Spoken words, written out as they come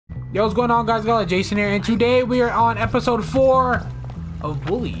Yo, what's going on, guys? Got Jason here, and today we are on episode 4 of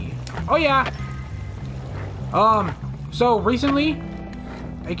Bully. Oh yeah. So recently,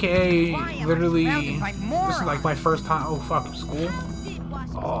 aka literally, this is like my first time. Oh fuck, school.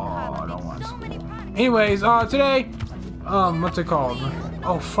 Oh, I don't want school. Anyways, today, what's it called?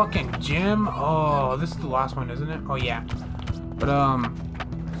 Oh, fucking gym. Oh, this is the last one, isn't it? Oh yeah. But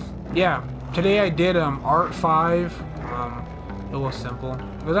yeah. Today I did Art 5. It was simple.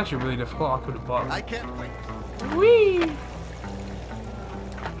 It was actually really difficult. I could have bugged. I can't wait. Wee!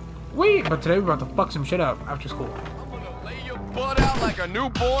 Wee! But today we're about to fuck some shit up after school. I'm gonna lay your butt out like a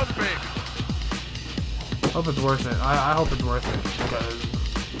newborn baby. Hope it's worth it. I hope it's worth it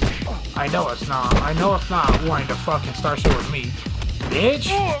because I know it's not. I know it's not wanting to fucking start shit with me, bitch.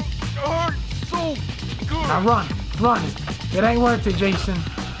 Oh, it hurts so good. Now run. It ain't worth it, Jason.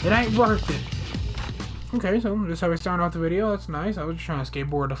 It ain't worth it. Okay, so this is how we started off the video. That's nice. I was just trying to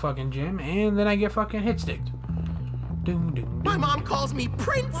skateboard the fucking gym, and then I get fucking hit sticked. My mom calls me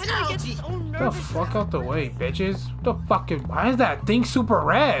Prince Algae. Get the fuck out the way, bitches. What the fuck is... Why is that thing super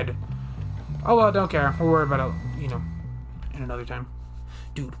red? Oh well, don't care. We'll worry about it, you know, in another time.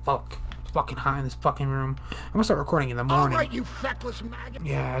 Dude, fuck. It's fucking hot in this fucking room. I'm gonna start recording in the morning. Alright, you feckless maggot.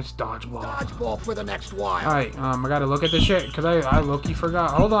 Yeah, it's dodgeball. Dodgeball for the next while. Alright, I gotta look at this shit, because I low-key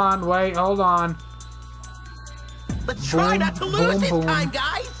forgot. Hold on, wait, hold on. Let's try not to lose this time,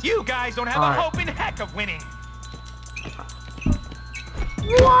 guys. You guys don't have a hope in heck of winning.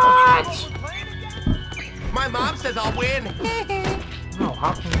 What? My mom says I'll win. No,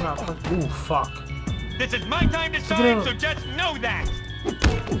 Hopkins got fucked. Ooh, fuck. This is my time to shine, so just know that.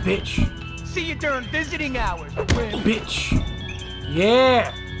 Bitch. See you during visiting hours. Bitch.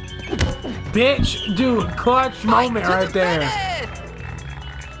 Yeah. Bitch. Dude, clutch moment right there.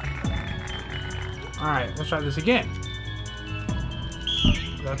 Alright, let's try this again.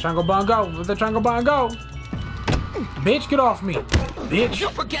 Let the triangle bond go. Let the triangle bond go. Bitch, get off me. Bitch. You'll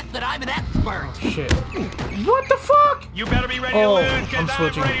forget that I'm an expert. Oh, shit. What the fuck? You better be ready to lose, because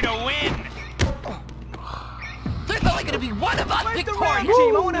switching. I'm ready to win. There's only going to be one of us victorious.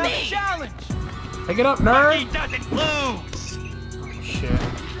 Team, I want to have a challenge. Pick it up, nerd. He doesn't lose. Oh, shit.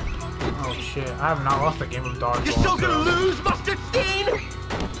 Oh, shit. I have not lost a game of dodgeball. You're still going to lose, Mustard Steen?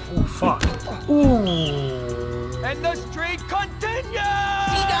 Oh, fuck. Ooh. And the streak continues! See,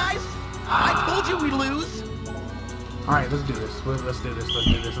 guys? I told you we'd lose. Alright, let's do this. Let's do this.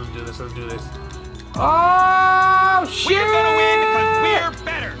 Oh, shit! We're gonna win because we're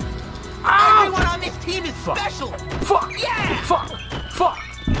better. Everyone on this team is special. Fuck! Yeah! Fuck!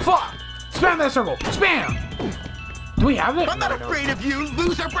 Spam that circle! Spam! Do we have it? I'm not afraid of you,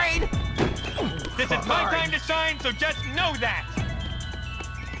 loser brain. This is my time to shine, so just know that.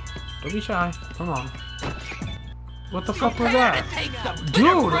 Don't be shy. Come on. What the fuck was that?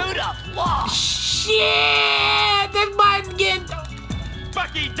 Dude! Shit! This button again!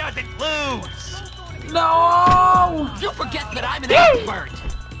 Bucky doesn't lose. No! You'll forget that I'm an expert.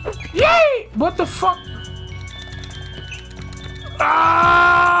 Yay! What the fuck?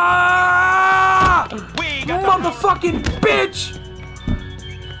 Ah! We got motherfucking bitch!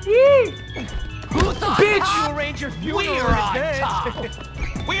 Yee! Who's on Bitch! top? We're on top.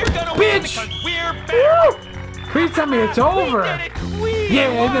 We're gonna win Bitch! because we're better. Please tell me it's over. Yeah,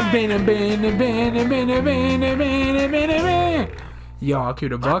 Yo, I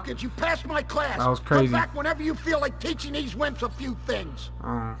queued a buck. Hopkins, you passed my class. That was crazy. Come back whenever you feel like teaching these wimps a few things.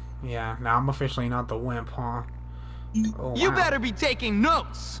 Yeah. Now I'm officially not the wimp, huh? Oh, You wow. better be taking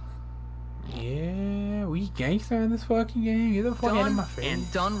notes. Yeah, we gangster in this fucking game. Get the fuck out of my face. And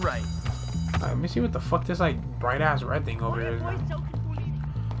done right. Alright, let me see what the fuck this like bright ass red thing over here is now.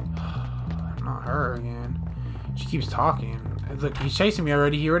 Not her again. She keeps talking. Look, he's chasing me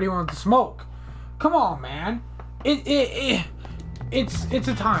already. He already wants to smoke. Come on, man. It's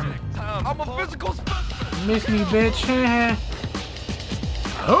a time. I'm a physical specimen. Miss me, bitch.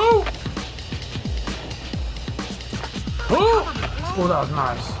 Who? Oh, that was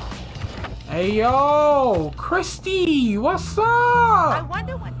nice. Hey, yo, Christy, what's up? I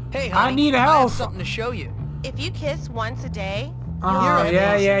wonder what. Hey, honey, I need I have help. something to show you. If you kiss once a day,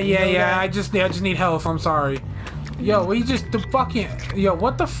 Yeah. I just need health. I'm sorry. Yo, we just the fucking. Yo,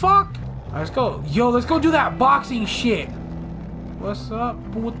 what the fuck? Let's go. Yo, let's go do that boxing shit. What's up,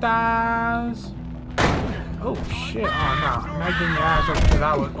 putas? Oh shit! Oh no! I'm not getting your ass up because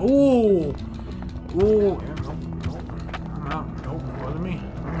that was. Ooh. I'm out. Nope, wasn't me.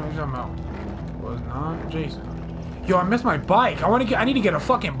 I'm out. Was not Jason. Yo, I missed my bike. I need to get a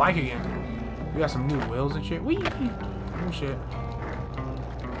fucking bike again. We got some new wheels and shit. Wee. Oh shit.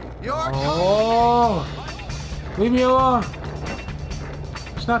 Oh. Leave me alone.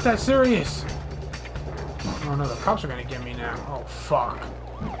 It's not that serious. Oh no, the cops are gonna get me now. Oh fuck.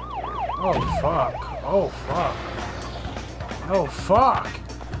 Oh fuck. Oh fuck. Oh fuck.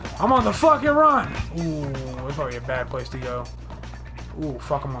 I'm on the fucking run. Ooh, it's probably a bad place to go. Ooh,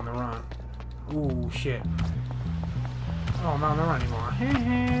 fuck, I'm on the run. Ooh, shit. Oh, I'm not on the run anymore.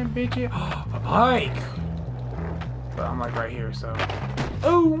 Heh bitch. A bike. But I'm like right here, so.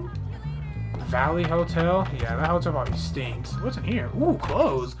 Ooh. Valley Hotel. Yeah, that hotel probably stinks. What's in here? Ooh,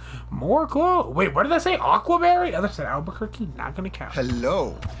 clothes. More clothes. Wait, what did that say? Aquaberry? Other side Albuquerque. Not gonna count.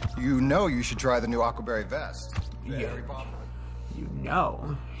 Hello. You know you should try the new Aquaberry vest. Yeah. You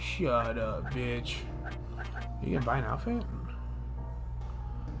know. Shut up, bitch. You can buy an outfit?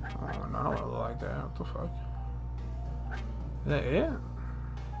 Oh, no, I don't want to look like that. What the fuck? Is that it?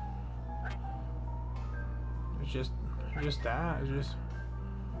 It's just that. It's just.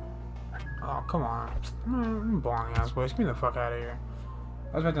 Oh, come on. Boring ass place. Get me the fuck out of here.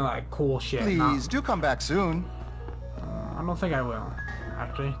 I was expecting like cool shit. Please do come back soon. I don't think I will.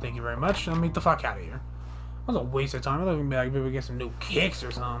 Actually, thank you very much. Let me get the fuck out of here. That was a waste of time. I thought we'd be like, maybe we get some new kicks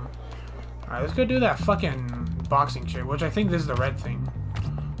or something. Alright, let's go do that fucking boxing shit, which I think this is the red thing.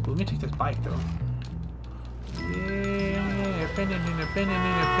 Ooh, let me take this bike though. Yeah.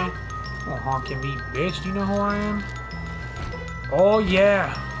 Oh, honking me, bitch. Do you know who I am? Oh,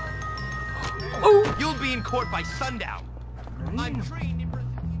 yeah. Oh! You'll be in court by sundown. I'm trained in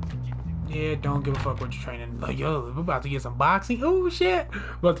yeah, don't give a fuck what you're training. Like, yo, we're about to get some boxing. Oh, shit.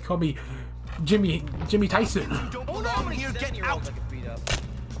 About to call me Jimmy Tyson. Don't belong here. Get out.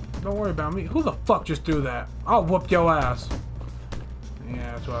 Don't worry about me. Who the fuck just threw that? I'll whoop your ass.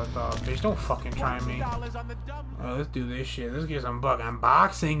 Yeah, that's what I thought. Bitch, don't fucking try me. Oh, let's do this shit. Let's get some fucking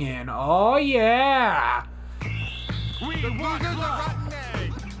boxing in. Oh, yeah.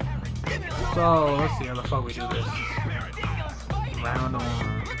 So, let's see how the fuck we do this. Round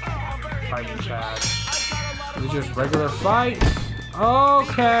one. Fighting Chad. Is it just regular fights?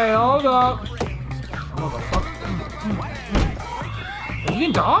 Okay, hold up. Motherfucker. You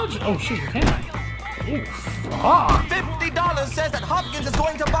can dodge? Oh shit, you can. Oh fuck. $50 says that Hopkins is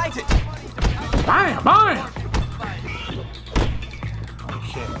going to bite it. Bam, bam. Oh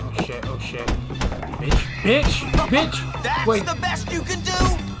shit, oh shit, oh shit. Bitch. That's Wait. the best you can do.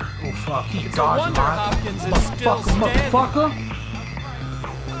 Oh fuck, he dodged my Hopkins is still motherfucker.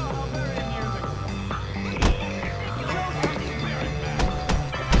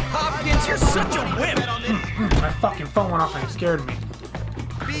 Hopkins, you're such a wimp. My fucking phone went off and it scared me.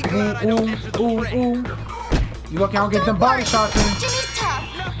 Be glad I don't enter the ring. You lucky I don't get them body shots in. Jimmy's tough.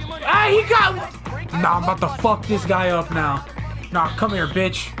 Hey, he got. Nah, I'm about to fuck this guy up now. Nah, come here,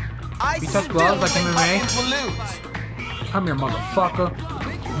 bitch. You touch gloves like MMA? Come here, motherfucker.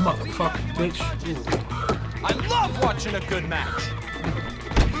 Motherfucker, bitch. I love watching a good match.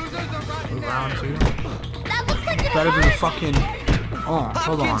 Round two. That looks like it Better than the hurts. fucking. Oh,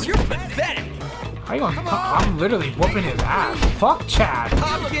 hold on. Hopkins, you're pathetic. How you gonna? I'm literally whooping his ass. Fuck Chad.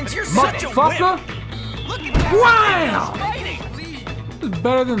 Hopkins, you're such a Motherfucker. wimp. Look at that. Wow. Fighting. This is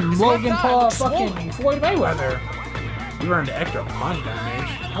better than Logan Paul fucking Floyd Mayweather. You learned the extra punch damage.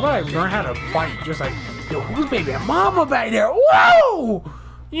 How about I learn how to fight just like, yo, who's baby mama back there? Whoa!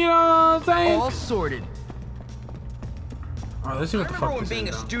 You know what I'm saying? All sorted. Alright, let's see what the fuck this being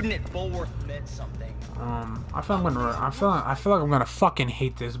is. a student at Bullworth meant something. I feel like I'm gonna fucking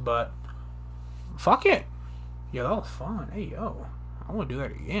hate this, but fuck it. Yo, that was fun. Hey, yo, I want to do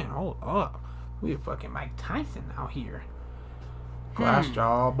that again. Hold up, we fucking Mike Tyson out here. Glass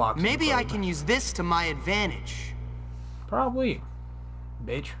jaw boxing. Maybe I program. can use this to my advantage. Probably,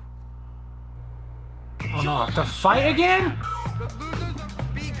 bitch. Oh no, to fight again?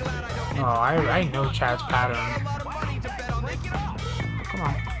 Oh, I know Chad's pattern. Come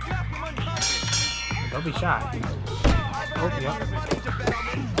on. Don't be shy. Oh, yep.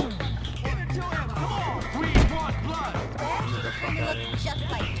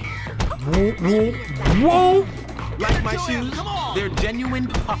 Whoa! Like my shoes? They're genuine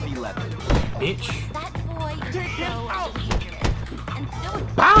puppy leather. Bitch. That boy is so dangerous and so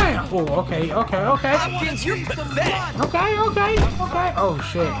exciting. Bam! Oh, okay. Hopkins, you're pathetic. Okay. Oh,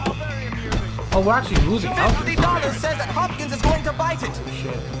 shit. Oh, we're actually losing health. $50 says that Hopkins is going to bite it.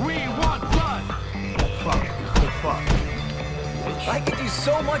 Shit. We want blood. Fuck. Bitch. I could do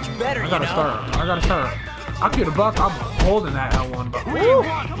so much better, I gotta start. I'll get a buck. I'm holding that L1, but woo!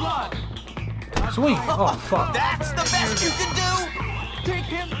 Want blood. Swing. Oh, fuck. That's the best you can do. Take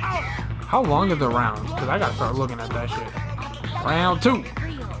him out. How long are the rounds? Because I gotta start looking at that shit. Round two.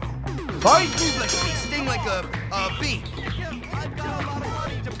 Fight! Move like a bee, sting like a bee.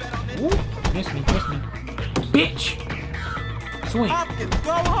 Ooh, miss me. Bitch! swing. Hopkins,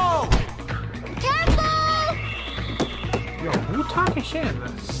 go home! Careful! Yo, who talking shit in the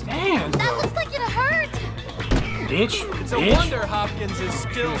stands, That though? looks like it hurt. Bitch, It's a bitch. wonder Hopkins is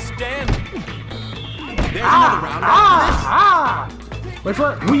still standing. There's another round after Ah! Wait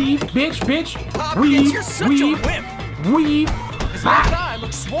for it. Weave, bitch, bitch. Hopkins, Weave, you're such a weave, wimp. weave. His Ah, left eye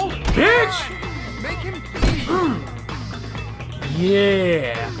looks swollen. bitch! Make him bleed.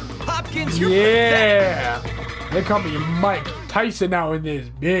 Yeah. Hopkins, you're pathetic. Yeah. They call me Mike Tyson now in this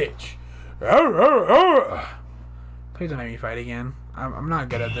bitch. Please don't make me fight again. I'm not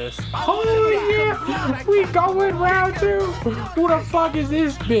good at this. Oh yeah, we going round 2. Who the fuck is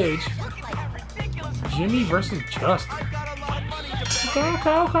this bitch? Jimmy versus Justin.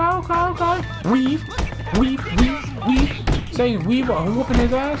 Okay. Weave. Saying weave, whooping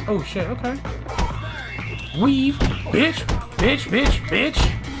his ass? Oh shit, okay. Weave, bitch.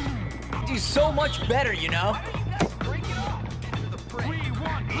 He's so much better, you know?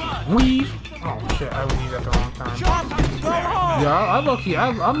 Weave. Oh shit, I weaved at the wrong time. Hopkins, go home!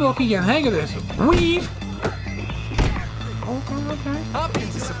 Yeah, I'm low-key getting hang of this. Weave. Okay.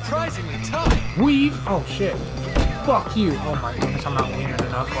 Hopkins is surprisingly tough. Weave. Oh shit. Fuck you. Oh my goodness, I'm not leaning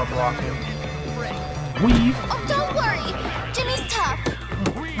enough for blocking. Weave. Oh, don't worry. Jimmy's tough.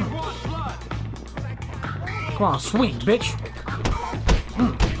 Come on, swing, bitch.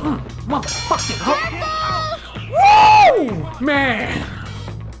 Motherfucking Woo! Man.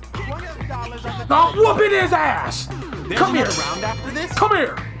 I'm whooping his ass. There's Come here. another round after this? Come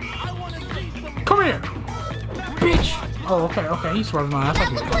here. Bitch. Oh, okay. He swerved my ass.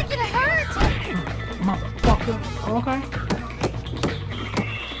 That looks like it hurt. Motherfucker. Okay.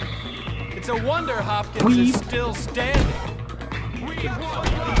 It's a wonder Hopkins Weave. is still standing.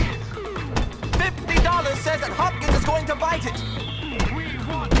 $50 says that Hopkins is going to bite it.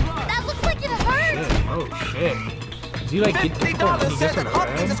 That looks like it hurt. Shit. Oh shit. Is he like get the $50 he says gets in that the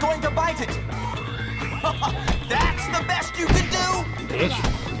Hopkins red? is going to bite it. That's the best you can do.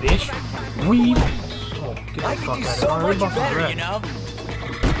 Bitch. Weave. Oh, get I the could fuck do out so of much here. better, you know?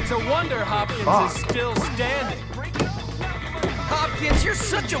 It's a wonder Hopkins Fuck. is still standing. Hopkins, you're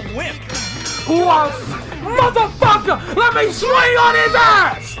such a wimp. What? Motherfucker! Let me swing on his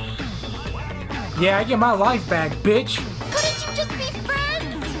ass! Yeah, I get my life back, bitch. Couldn't you just be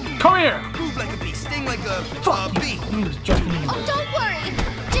friends? Come here! Move like a bee, sting like a Fuck bee. you. He was just me. Oh, don't worry.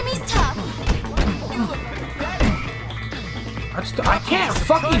 Jimmy's tough. I can't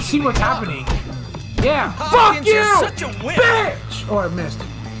fucking see what's happening. Yeah, fuck Hopkins, you! you're such a wimp. Bitch! Oh, I missed.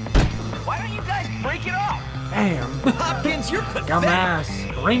 Why don't you guys break it off? Damn. Hopkins, you're pathetic. Got my ass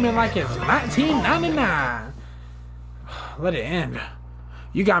screaming like it's 1999. Let it end.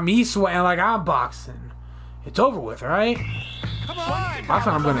 You got me sweating like I'm boxing. It's over with, right? Come on! I think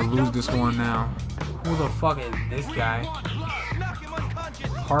I'm gonna lose this one now. Who the fuck is this guy?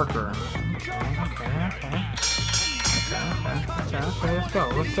 Parker. Okay.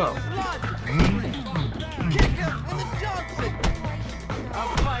 Let's go.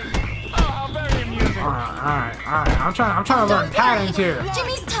 Oh, very amusing. Alright. I'm trying to learn patterns here.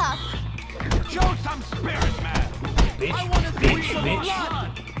 Jimmy's tough. Show some spirit, man. Bitch.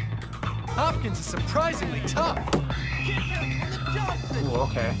 Hopkins is surprisingly tough. Ooh,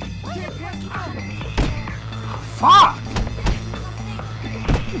 okay. Fuck!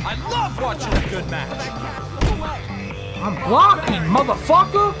 I love watching a good match. I'm blocking,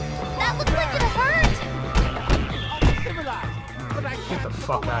 motherfucker! That looks like it hurt. Get the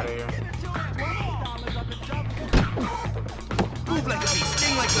fuck out of here. Move like a bee,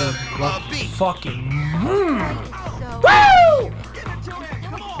 sting like a bee. Fucking Woo!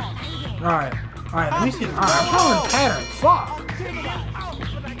 Alright, let me see. Alright, I'm trying to pattern. Fuck!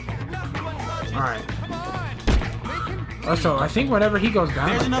 Alright. So I think whenever he goes down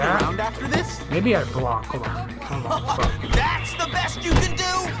There's like another that, round after this? maybe I block. Hold on. Fuck. That's the best you can do.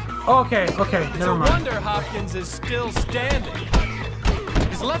 Okay, It's never a mind. wonder Hopkins is still standing.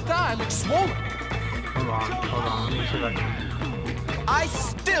 His left eye looks swollen. Hold on. Let me see if I can. I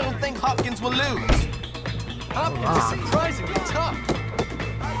still think Hopkins will lose. Hopkins is surprisingly tough.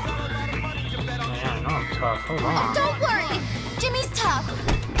 Man, I know I'm tough. Hold Oh, on. don't worry. Jimmy's tough.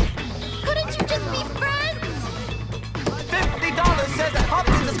 Couldn't you just be friends? $50 says that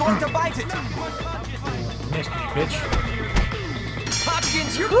Hopkins is going to bite it. Missed me, bitch.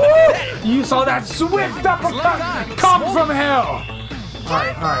 Hopkins, you're Woo! pathetic. You saw that swift uppercut come from hell.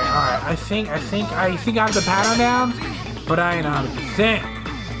 Alright. I think I have the pattern down, but I ain't 100%.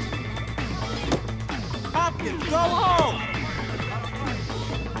 Hopkins, go home.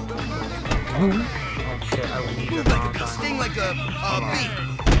 Oh shit, I need Move the like a wrong bee, time. sting like a bee.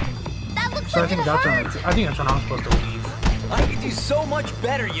 That looks So I like think it that's hurt. when I'm supposed to leave. I could do so much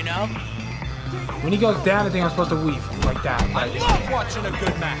better, you know? When he goes down, I think I'm supposed to weave like that. I love watching a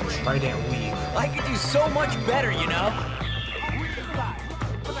good match. Right there, weave. I could do so much better, you know?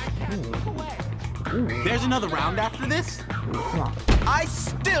 There's another round after this? Come on. I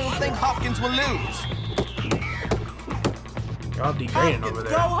still think Hopkins will lose. Y'all degrading over Go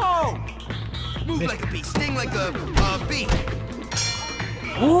there. home! Move like a bee, sting like a bee.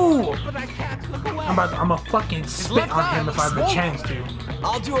 Ooh! I'm a fucking spit on him if I have a chance to.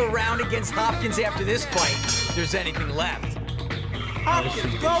 I'll do a round against Hopkins after this fight, if there's anything left.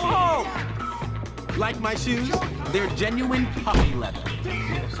 Hopkins, go home! Like my shoes? They're genuine puppy leather.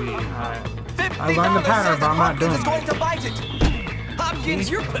 See, alright. I learned the pattern, but I'm not doing it. Going to bite it. Hopkins,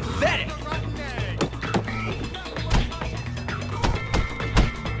 you're pathetic.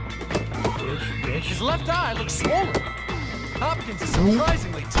 His left eye looks swollen. Hopkins is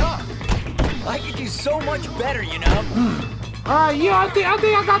surprisingly tough. I could do so much better, you know? Alright, yeah, I think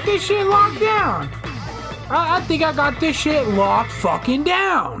I got this shit locked down. I think I got this shit locked fucking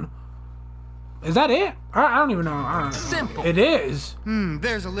down. Is that it? I don't even know. I don't know. Simple. It is.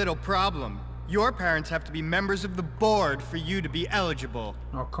 There's a little problem. Your parents have to be members of the board for you to be eligible.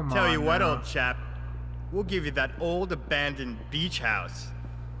 Oh, come on. Tell you what, now. old chap. We'll give you that old abandoned beach house.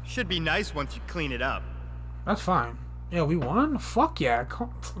 Should be nice once you clean it up. That's fine. Yeah, we won? Fuck yeah.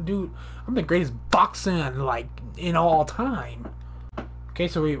 Dude, I'm the greatest boxer, like, in all time. Okay,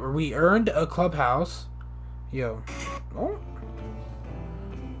 so we earned a clubhouse. Yo. Oh.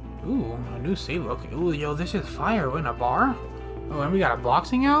 Ooh, a new save. Okay. Ooh, yo, this is fire. We're in a bar? Oh, and we got a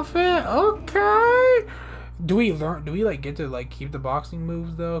boxing outfit? Okay. Do we like get to like keep the boxing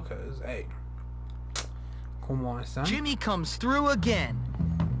moves though? Cause hey. Come on, son. Jimmy comes through again.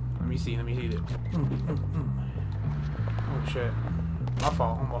 Let me see this. Oh shit. My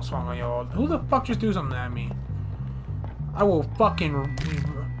fault. Almost swung on y'all. Who the fuck just do something at me? I will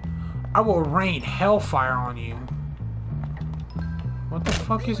rain hellfire on you. What the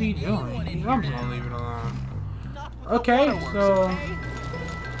fuck is he doing? I'm just gonna leave it alone. Okay, so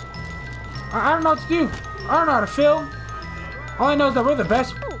I don't know what to do. I don't know how to feel. All I know is that we're the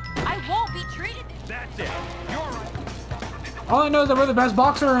best. I won't be treated. That's it. You're right. All I know is that we're the best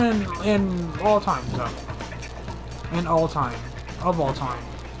boxer in all time. So, in all time, of all time.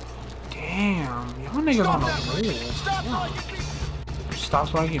 Damn, y'all niggas on the move. Stop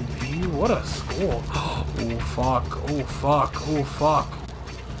so I can view. What a score. Oh fuck. Oh fuck. Oh fuck.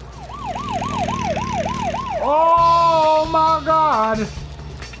 Oh my god.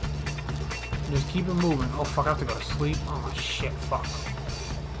 Just keep it moving. Oh fuck, I have to go to sleep. Oh shit, fuck.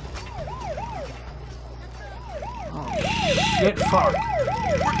 Oh shit, fuck.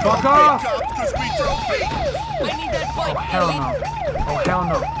 Fuck off! I need that fight. Oh hell no. Oh hell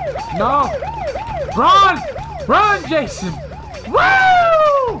no. No! Run! Run, Jason!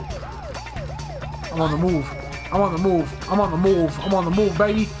 Woo! I'm on the move. I'm on the move. I'm on the move. I'm on the move,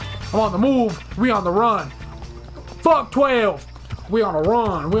 baby. I'm on the move. We on the run. Fuck 12. We on the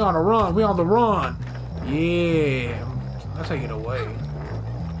run. We on the run. We on the run. Yeah. Let's take it away.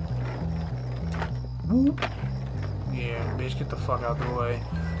 Whoop. Yeah, bitch, get the fuck out the way.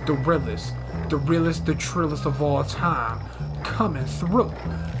 The realest, the trillest of all time. Coming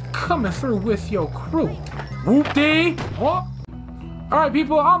through with your crew. Whoop-dee. Oh. Alright,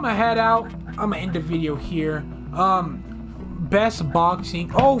 people, I'ma head out. I'ma end the video here. Best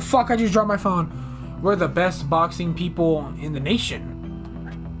boxing. Oh, fuck, I just dropped my phone. We're the best boxing people in the nation.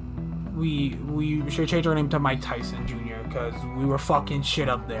 We should change our name to Mike Tyson Jr. because we were fucking shit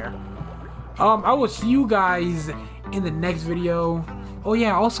up there. I will see you guys in the next video. Oh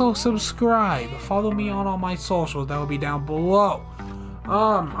yeah, also subscribe. Follow me on all my socials. That will be down below.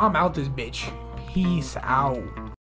 I'm out this bitch. Peace out.